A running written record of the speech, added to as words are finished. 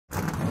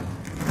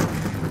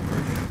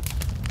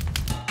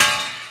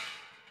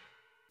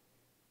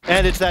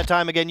And it's that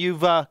time again.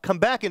 You've come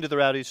back into the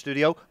Rowdy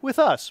studio with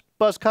us,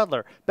 Buzz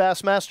Cutler,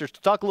 Bassmasters,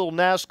 to talk a little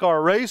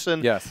NASCAR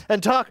racing. Yes.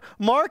 And talk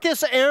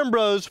Marcus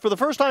Ambrose. For the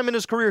first time in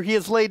his career, he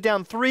has laid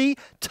down 3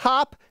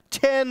 top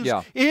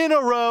 10s in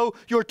a row.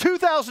 Your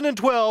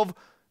 2012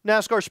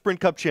 NASCAR Sprint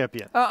Cup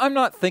champion. I'm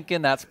not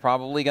thinking that's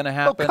probably going to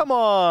happen. Oh, come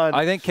on.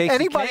 I think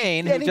Casey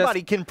Kane.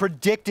 Anybody can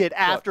predict it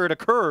after it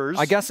occurs.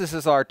 I guess this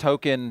is our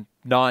token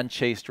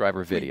non-chase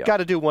driver video. Got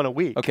to do one a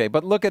week. Okay,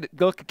 but look at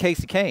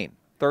Casey Kane.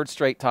 3rd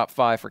straight top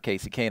 5 for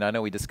Casey Kane. I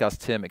know we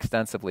discussed him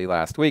extensively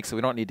last week, so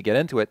we don't need to get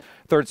into it.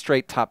 3rd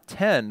straight top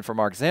 10 for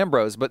Marcus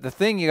Ambrose. But the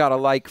thing you got to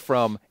like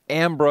from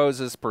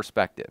Ambrose's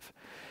perspective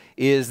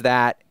is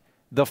that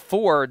the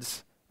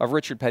Fords of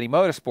Richard Petty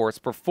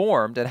Motorsports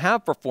performed and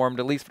have performed,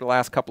 at least for the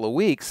last couple of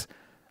weeks,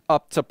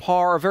 up to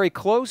par or very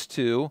close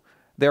to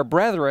their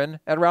brethren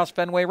at Roush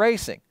Fenway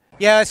Racing.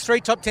 Yeah, it's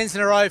 3 top 10s in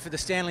a row for the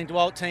Stanley and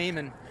DeWalt team,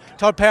 and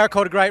Todd Power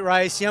called a great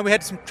race. You know, we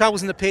had some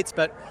troubles in the pits,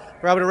 but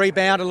we're able to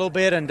rebound a little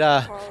bit, and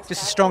just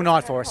a strong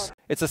night for us.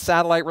 It's a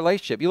satellite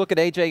relationship. You look at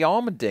A.J.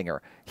 Allmendinger.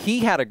 He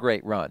had a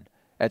great run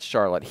at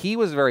Charlotte. He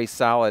was very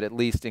solid, at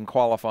least in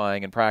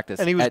qualifying and practice.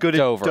 And he was good at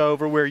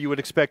Dover, where you would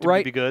expect him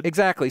to be good.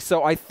 Exactly.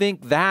 So I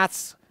think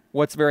that's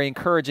what's very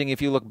encouraging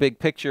if you look big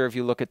picture, if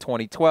you look at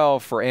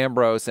 2012 for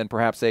Ambrose and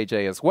perhaps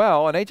A.J. as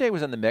well. And A.J.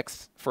 was in the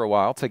mix for a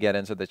while to get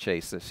into the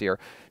chase this year.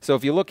 So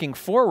if you're looking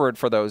forward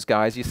for those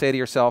guys, you say to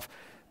yourself,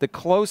 the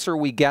closer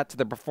we get to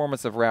the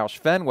performance of Roush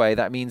Fenway,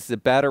 that means the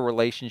better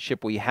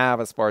relationship we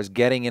have as far as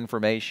getting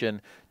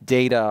information,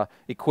 data,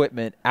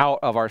 equipment out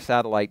of our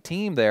satellite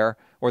team there,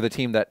 or the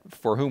team that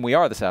for whom we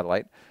are the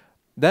satellite.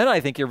 Then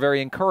I think you're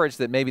very encouraged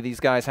that maybe these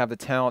guys have the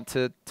talent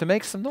to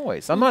make some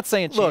noise. I'm not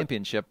saying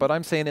championship, but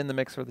I'm saying in the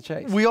mix for the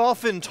chase. We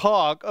often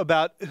talk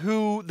about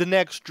who the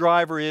next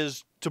driver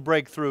is to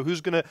break through,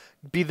 who's going to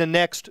be the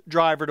next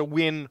driver to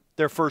win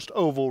their first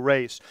oval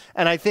race.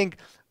 And I think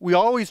we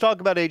always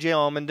talk about A.J.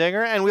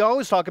 Allmendinger, and we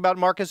always talk about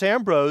Marcus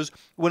Ambrose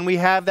when we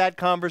have that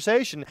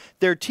conversation.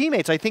 They're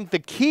teammates. I think the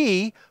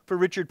key for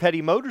Richard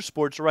Petty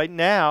Motorsports right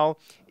now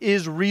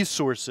is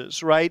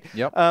resources, right?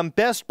 Yep.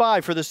 Best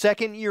Buy, for the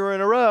 2nd year in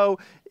a row,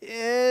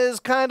 is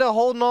kind of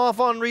holding off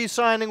on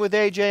re-signing with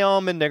A.J.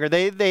 Allmendinger.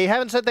 They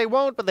haven't said they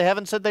won't, but they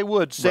haven't said they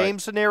would. Same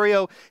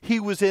scenario he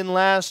was in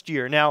last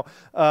year. Now,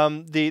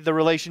 the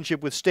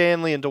relationship with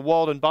Stanley and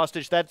DeWalt and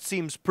Bostich, that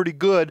seems pretty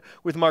good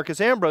with Marcus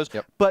Ambrose.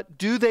 Yep. But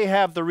do they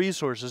have the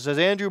resources? Has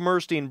Andrew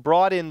Murstein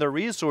brought in the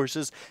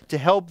resources to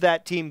help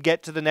that team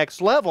get to the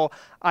next level?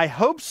 I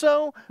hope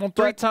so. Well,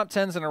 3 top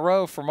 10s in a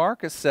row for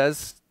Marcus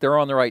says they're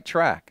on the right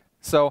track.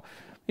 So,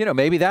 you know,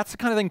 maybe that's the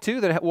kind of thing,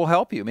 too, that will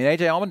help you. I mean,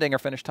 A.J. Allmendinger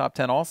finished top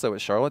 10 also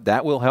at Charlotte.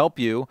 That will help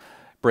you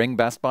bring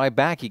Best Buy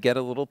back. You get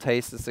a little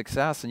taste of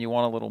success, and you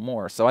want a little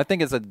more. So I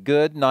think it's a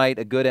good night,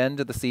 a good end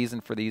to the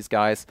season for these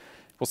guys.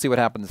 We'll see what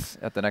happens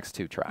at the next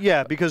 2 tracks.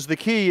 Yeah, because the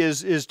key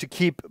is to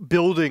keep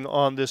building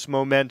on this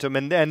momentum.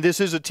 And this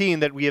is a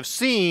team that we have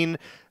seen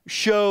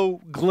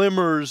show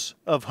glimmers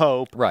of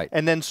hope,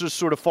 and then just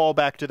sort of fall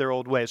back to their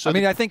old ways. So I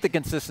mean, I think the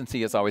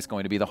consistency is always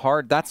going to be the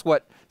hard. That's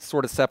what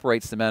sort of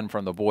separates the men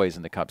from the boys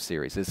in the Cup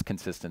Series is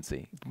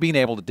consistency, being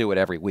able to do it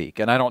every week.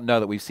 And I don't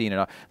know that we've seen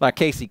it. Like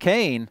Casey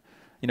Kane,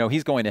 you know,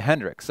 he's going to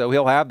Hendrick, so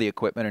he'll have the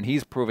equipment, and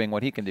he's proving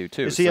what he can do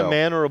too. Is he a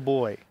man or a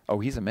boy? Oh,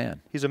 he's a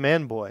man. He's a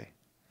man boy.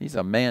 He's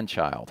a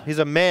man-child. He's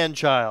a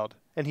man-child,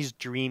 and he's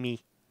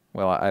dreamy.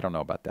 Well, I don't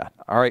know about that.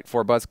 All right,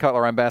 for Buzz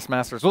Cutler, I'm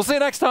Bassmasters. We'll see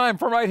you next time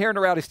from right here in the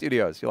Rowdy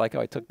Studios. You like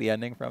how I took the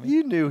ending from you?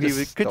 You knew he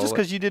was, just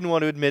because you didn't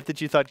want to admit that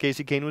you thought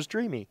Casey Kane was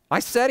dreamy. I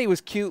said he was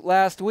cute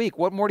last week.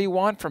 What more do you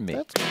want from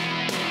me?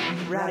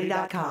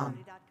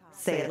 Rowdy.com.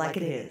 Say it like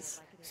it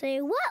is. Say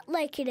what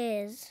like it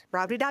is?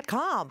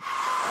 Rowdy.com.